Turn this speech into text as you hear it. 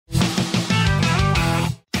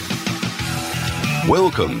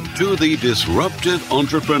Welcome to the Disruptive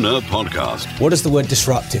Entrepreneur Podcast. What does the word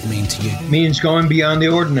disruptive mean to you? It means going beyond the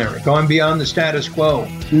ordinary, going beyond the status quo.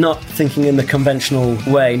 Not thinking in the conventional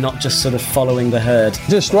way, not just sort of following the herd.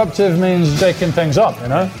 Disruptive means shaking things up, you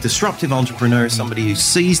know? Disruptive entrepreneur is somebody who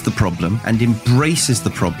sees the problem and embraces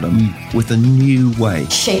the problem with a new way.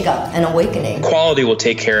 Shake up and awakening. Quality will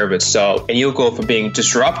take care of itself, and you'll go from being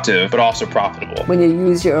disruptive but also profitable. When you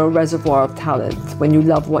use your reservoir of talent, when you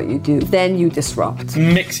love what you do, then you disrupt.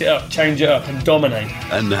 Mix it up, change it up, and dominate.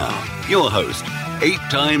 And now, your host, 8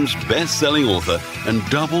 times best-selling author and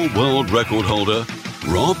double world record holder,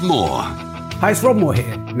 Rob Moore. Hi, it's Rob Moore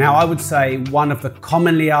here. Now, I would say one of the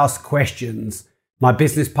commonly asked questions my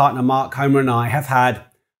business partner Mark Homer and I have had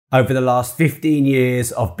over the last 15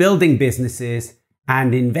 years of building businesses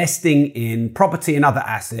and investing in property and other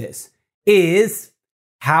assets is,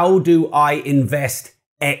 how do I invest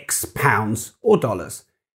X pounds or dollars?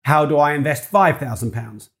 How do I invest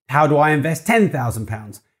 £5,000? How do I invest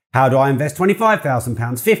 £10,000? How do I invest £25,000,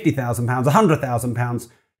 £50,000, £100,000,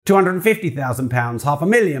 £250,000,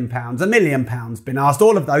 £500,000, £1 million? Been asked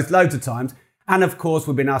all of those loads of times. And of course,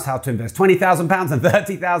 we've been asked how to invest £20,000 and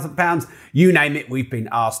 £30,000. You name it, we've been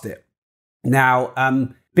asked it. Now,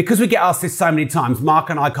 because we get asked this so many times, Mark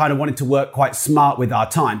and I kind of wanted to work quite smart with our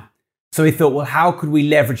time. So we thought, well, how could we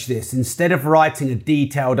leverage this? Instead of writing a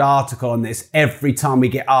detailed article on this every time we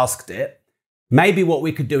get asked it, maybe what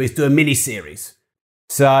we could do is do a mini series.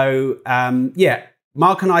 So,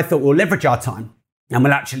 Mark and I thought we'll leverage our time and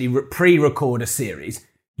we'll actually pre-record a series.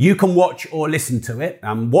 You can watch or listen to it,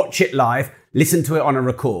 watch it live, listen to it on a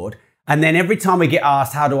record. And then every time we get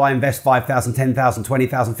asked, how do I invest 5,000, 10,000,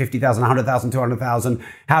 20,000, 50,000, 100,000, 200,000?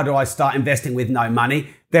 How do I start investing with no money?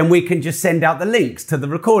 Then we can just send out the links to the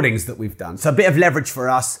recordings that we've done. So a bit of leverage for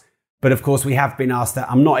us. But of course, we have been asked that.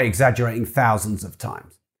 I'm not exaggerating, thousands of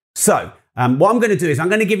times. So what I'm going to do is I'm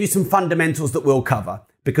going to give you some fundamentals that we'll cover,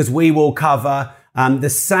 because we will cover the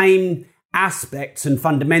same aspects and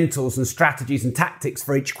fundamentals and strategies and tactics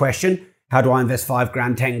for each question. How do I invest 5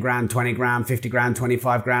 grand, 10 grand, 20 grand, 50 grand,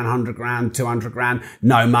 25 grand, 100 grand, 200 grand,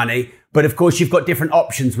 no money. But of course, you've got different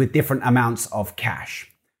options with different amounts of cash.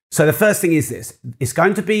 So the first thing is this. It's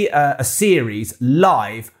going to be a series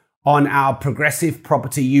live on our Progressive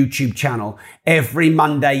Property YouTube channel every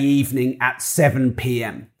Monday evening at 7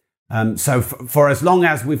 p.m. So for as long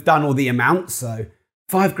as we've done all the amounts, so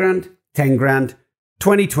 5 grand, 10 grand,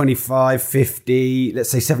 20, 25, 50,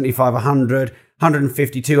 let's say 75, 100,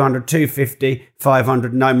 150, 200, 250,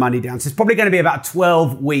 500, no money down. So it's probably going to be about a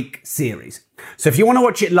 12-week series. So if you want to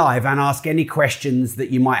watch it live and ask any questions that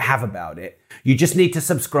you might have about it, you just need to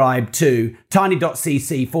subscribe to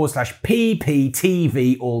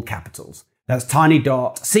tiny.cc/pptv, all capitals. That's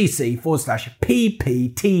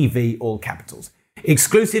tiny.cc/pptv, all capitals.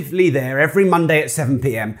 Exclusively there every Monday at 7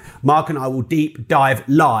 p.m. Mark and I will deep dive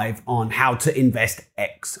live on how to invest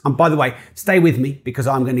X. And by the way, stay with me because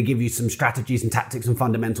I'm going to give you some strategies and tactics and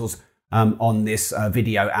fundamentals on this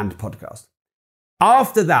video and podcast.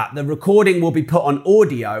 After that, the recording will be put on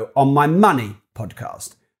audio on my Money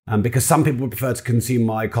podcast because some people prefer to consume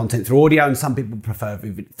my content through audio and some people prefer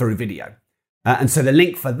through video. And so the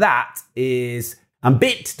link for that is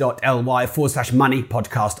bit.ly/money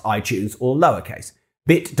podcast iTunes, all lowercase.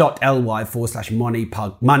 bit.ly/money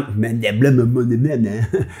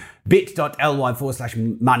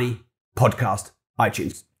bit.ly/money podcast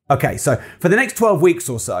iTunes. Okay, so for the next 12 weeks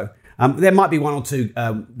or so, there might be 1 or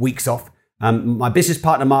 2 weeks off. My business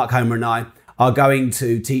partner Mark Homer and I are going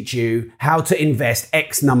to teach you how to invest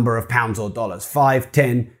X number of pounds or dollars, 5,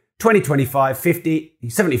 10, 20, 25, 50,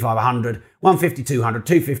 75, 100, 150, 200,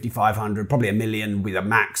 250, 500, probably $1 million with a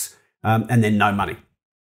max, and then no money.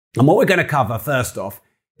 And what we're going to cover first off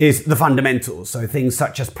is the fundamentals. So things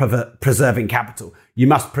such as preserving capital. You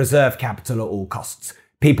must preserve capital at all costs.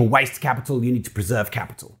 People waste capital. You need to preserve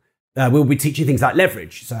capital. We'll be teaching things like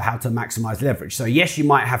leverage. So how to maximize leverage. So yes, you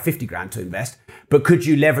might have 50 grand to invest, but could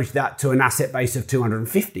you leverage that to an asset base of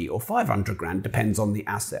 250 or 500 grand? Depends on the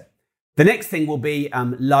asset. The next thing will be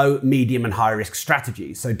low, medium and high risk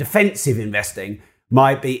strategies. So defensive investing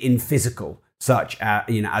might be in physical, such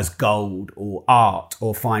as gold or art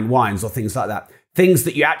or fine wines or things like that. Things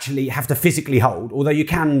that you actually have to physically hold, although you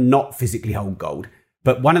can not physically hold gold.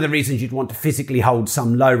 But one of the reasons you'd want to physically hold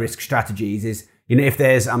some low risk strategies is, if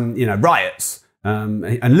there's riots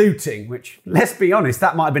and looting, which, let's be honest,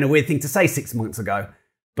 that might have been a weird thing to say 6 months ago,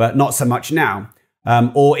 but not so much now.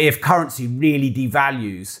 Or if currency really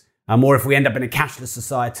devalues, or if we end up in a cashless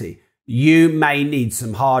society, you may need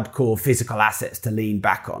some hardcore physical assets to lean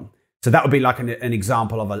back on. So that would be like an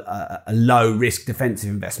example of a low risk defensive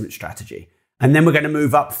investment strategy. And then we're going to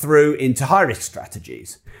move up through into high risk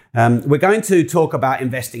strategies. We're going to talk about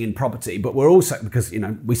investing in property, but we're also, because,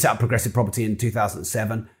 we set up Progressive Property in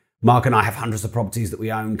 2007. Mark and I have hundreds of properties that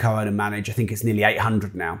we own, co-own and manage. I think it's nearly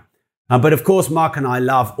 800 now. But of course, Mark and I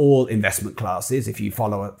love all investment classes, if you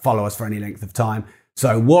follow us for any length of time.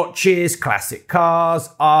 So watches, classic cars,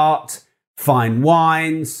 art, fine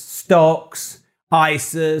wines, stocks,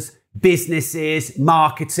 ISAs, businesses,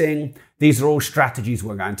 marketing. These are all strategies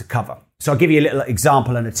we're going to cover. So I'll give you a little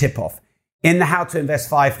example and a tip-off. In the How to Invest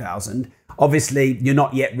 5,000, obviously, you're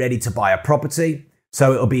not yet ready to buy a property.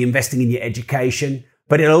 So it'll be investing in your education,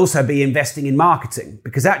 but it'll also be investing in marketing,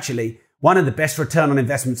 because actually, one of the best return on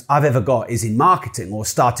investments I've ever got is in marketing or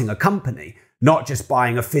starting a company, not just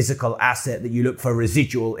buying a physical asset that you look for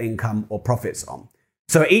residual income or profits on.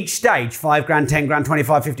 So at each stage, 5 grand, 10 grand,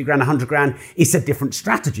 25, 50 grand, 100 grand, it's a different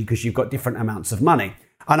strategy because you've got different amounts of money.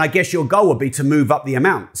 And I guess your goal would be to move up the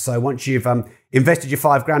amount. So once you've invested your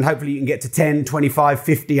 5 grand, hopefully you can get to 10, 25,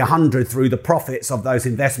 50, 100 through the profits of those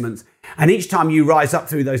investments. And each time you rise up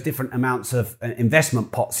through those different amounts of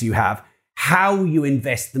investment pots you have, how you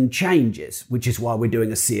invest them changes, which is why we're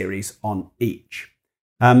doing a series on each.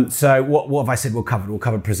 So what have I said we'll cover? We'll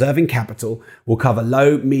cover preserving capital. We'll cover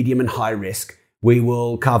low, medium and high risk. We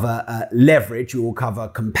will cover leverage. We will cover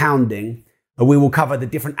compounding. We will cover the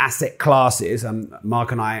different asset classes.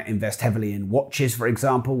 Mark and I invest heavily in watches, for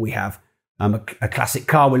example. We have a classic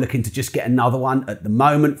car. We're looking to just get another one at the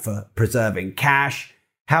moment for preserving cash.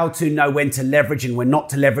 How to know when to leverage and when not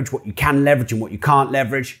to leverage, what you can leverage and what you can't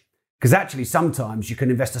leverage. Because actually, sometimes you can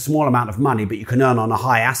invest a small amount of money, but you can earn on a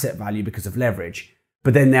high asset value because of leverage.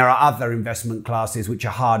 But then there are other investment classes which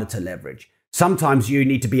are harder to leverage. Sometimes you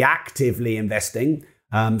need to be actively investing.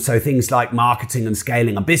 So things like marketing and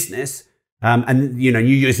scaling a business. And you're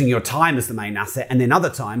using your time as the main asset. And then other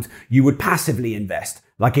times you would passively invest.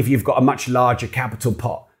 Like if you've got a much larger capital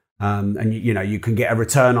pot. And you can get a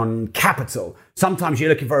return on capital. Sometimes you're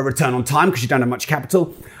looking for a return on time because you don't have much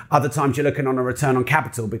capital. Other times you're looking on a return on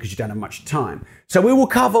capital because you don't have much time. So we will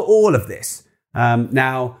cover all of this.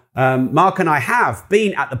 Now, Mark and I have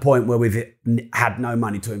been at the point where we've had no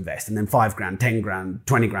money to invest, and then 5 grand, 10 grand,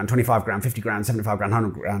 20 grand, 25 grand, 50 grand, 75 grand,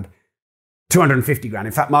 100 grand, 250 grand.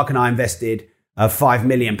 In fact, Mark and I invested £5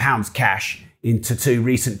 million cash into 2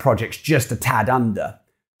 recent projects, just a tad under.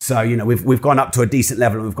 So, we've gone up to a decent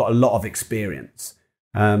level and we've got a lot of experience.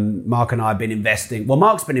 Mark and I have been investing. Well,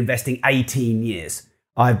 Mark's been investing 18 years.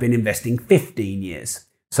 I've been investing 15 years.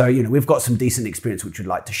 So, we've got some decent experience which we'd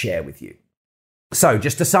like to share with you. So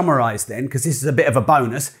just to summarize then, because this is a bit of a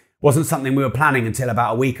bonus, wasn't something we were planning until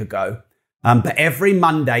about a week ago. But every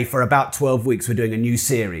Monday for about 12 weeks, we're doing a new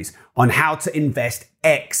series on how to invest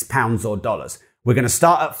X pounds or dollars. We're going to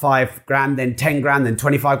start at 5 grand, then 10 grand, then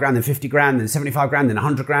 25 grand, then 50 grand, then 75 grand, then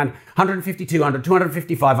 100 grand, 150, 200,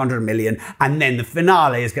 250, 500 million. And then the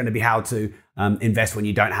finale is going to be how to invest when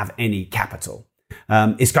you don't have any capital.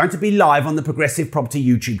 It's going to be live on the Progressive Property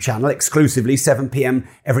YouTube channel, exclusively 7 p.m.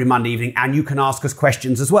 every Monday evening. And you can ask us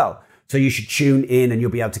questions as well. So you should tune in and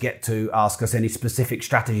you'll be able to get to ask us any specific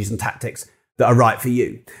strategies and tactics that are right for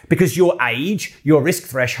you. Because your age, your risk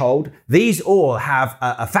threshold, these all have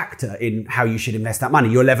a factor in how you should invest that money.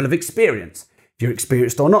 Your level of experience, if you're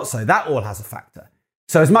experienced or not so, that all has a factor.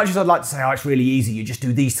 So as much as I'd like to say, it's really easy, you just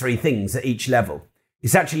do these 3 things at each level,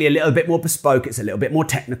 it's actually a little bit more bespoke, it's a little bit more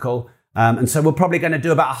technical. And so we're probably going to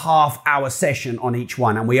do about a half-hour session on each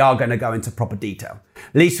one, and we are going to go into proper detail.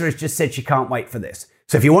 Lisa has just said she can't wait for this.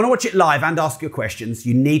 So if you want to watch it live and ask your questions,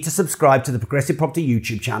 you need to subscribe to the Progressive Property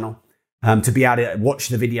YouTube channel to be able to watch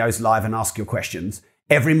the videos live and ask your questions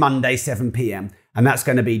every Monday, 7 p.m. And that's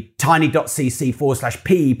going to be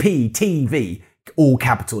tiny.cc/PPTV, all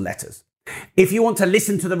capital letters. If you want to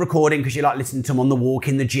listen to the recording because you like listening to them on the walk,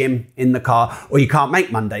 in the gym, in the car, or you can't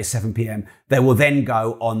make Monday 7 p.m, they will then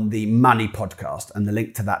go on the Money podcast. And the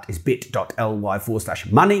link to that is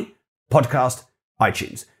bit.ly/Money podcast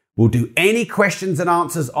iTunes. We'll do any questions and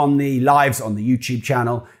answers on the lives on the YouTube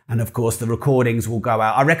channel. And of course, the recordings will go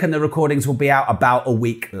out. I reckon the recordings will be out about a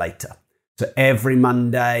week later. So every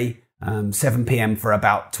Monday, 7 p.m. for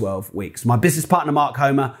about 12 weeks. My business partner, Mark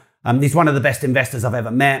Homer, he's one of the best investors I've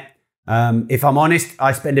ever met. If I'm honest,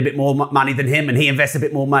 I spend a bit more money than him and he invests a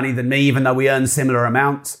bit more money than me, even though we earn similar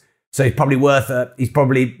amounts. So he's probably worth a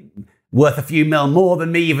few mil more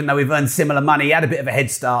than me, even though we've earned similar money. He had a bit of a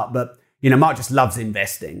head start, but Mark just loves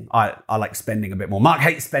investing. I like spending a bit more. Mark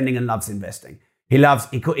hates spending and loves investing. He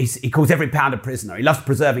calls every pound a prisoner. He loves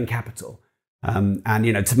preserving capital, and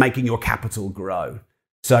to making your capital grow.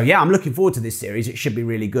 So yeah, I'm looking forward to this series. It should be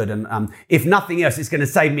really good. And if nothing else, it's going to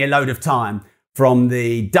save me a load of time from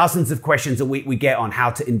the dozens of questions a week we get on how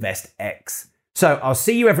to invest X. So I'll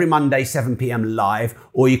see you every Monday, 7 p.m. live,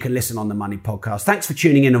 or you can listen on the Money Podcast. Thanks for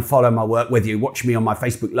tuning in and follow my work, whether you watch me on my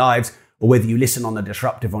Facebook Lives or whether you listen on The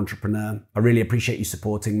Disruptive Entrepreneur. I really appreciate you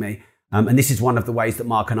supporting me. And this is one of the ways that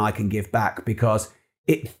Mark and I can give back, because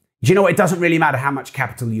it doesn't really matter how much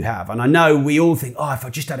capital you have. And I know we all think, if I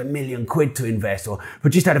just had £1 million to invest, or if I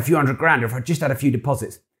just had a few $100,000, or if I just had a few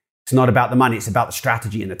deposits. It's not about the money, it's about the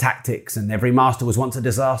strategy and the tactics. And every master was once a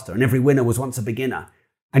disaster, and every winner was once a beginner.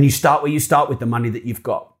 And you start where you start, with the money that you've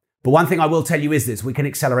got. But one thing I will tell you is this: we can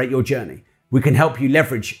accelerate your journey. We can help you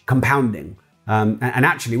leverage compounding. And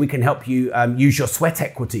actually, we can help you use your sweat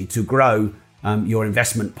equity to grow your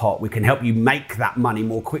investment pot. We can help you make that money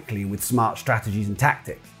more quickly with smart strategies and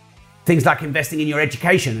tactics. Things like investing in your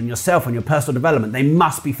education and yourself and your personal development, they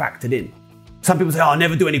must be factored in. Some people say, I'll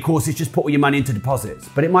never do any courses, just put all your money into deposits.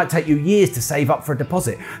 But it might take you years to save up for a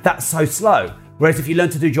deposit. That's so slow. Whereas if you learn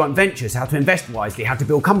to do joint ventures, how to invest wisely, how to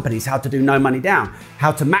build companies, how to do no money down,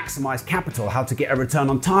 how to maximize capital, how to get a return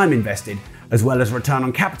on time invested, as well as return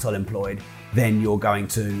on capital employed, then you're going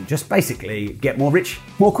to just basically get more rich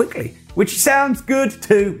more quickly, which sounds good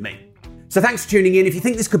to me. So thanks for tuning in. If you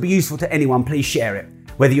think this could be useful to anyone, please share it.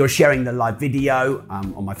 Whether you're sharing the live video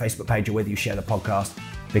on my Facebook page, or whether you share the podcast.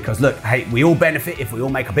 Because look, hey, we all benefit if we all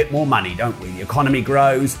make a bit more money, don't we? The economy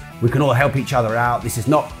grows, we can all help each other out. This is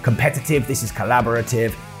not competitive, this is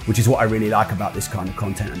collaborative, which is what I really like about this kind of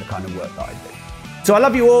content and the kind of work that I do. So I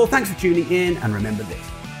love you all, thanks for tuning in, and remember this: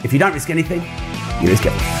 if you don't risk anything, you risk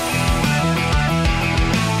everything.